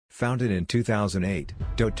Founded in 2008,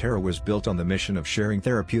 doTERRA was built on the mission of sharing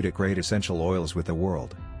therapeutic-grade essential oils with the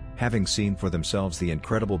world. Having seen for themselves the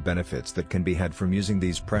incredible benefits that can be had from using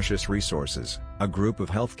these precious resources, a group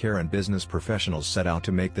of healthcare and business professionals set out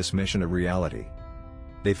to make this mission a reality.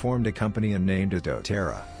 They formed a company and named it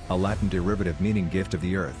doterra, a Latin derivative meaning gift of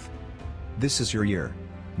the earth. This is your year.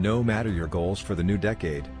 No matter your goals for the new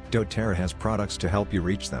decade, doTERRA has products to help you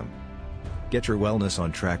reach them. Get your wellness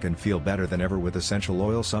on track and feel better than ever with essential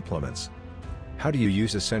oil supplements. How do you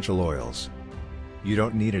use essential oils? You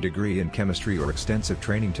don't need a degree in chemistry or extensive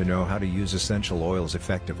training to know how to use essential oils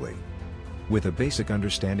effectively. With a basic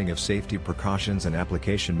understanding of safety precautions and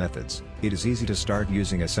application methods, it is easy to start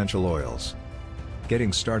using essential oils.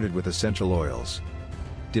 Getting started with essential oils.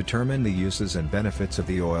 Determine the uses and benefits of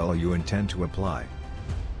the oil you intend to apply.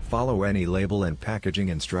 Follow any label and packaging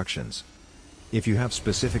instructions. If you have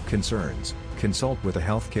specific concerns, consult with a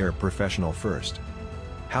healthcare professional first.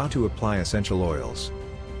 How to apply essential oils.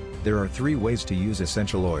 There are 3 ways to use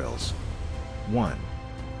essential oils. 1.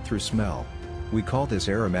 Through smell. We call this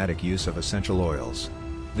aromatic use of essential oils.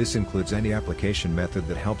 This includes any application method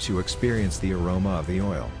that helps you experience the aroma of the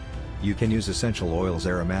oil. You can use essential oils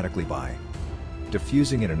aromatically by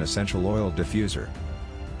diffusing in an essential oil diffuser,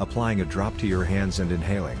 applying a drop to your hands and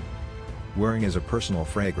inhaling, wearing as a personal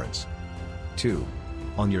fragrance. 2.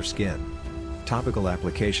 On your skin. Topical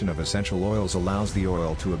application of essential oils allows the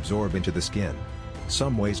oil to absorb into the skin.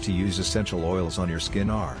 Some ways to use essential oils on your skin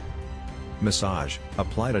are: massage,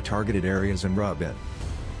 apply to targeted areas and rub in.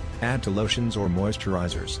 Add to lotions or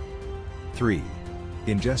moisturizers. 3.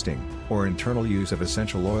 Ingesting, or internal use of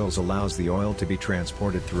essential oils allows the oil to be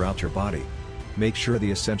transported throughout your body. Make sure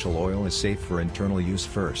the essential oil is safe for internal use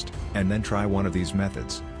first, and then try one of these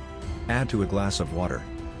methods. Add to a glass of water.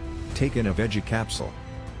 Take in a veggie capsule.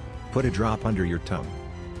 Put a drop under your tongue.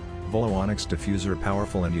 Volo Onyx Diffuser,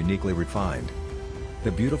 powerful and uniquely refined.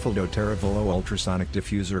 The beautiful doTERRA Volo Ultrasonic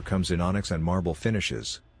Diffuser comes in onyx and marble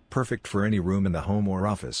finishes, perfect for any room in the home or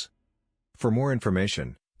office. For more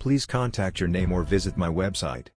information, please contact your name or visit my website.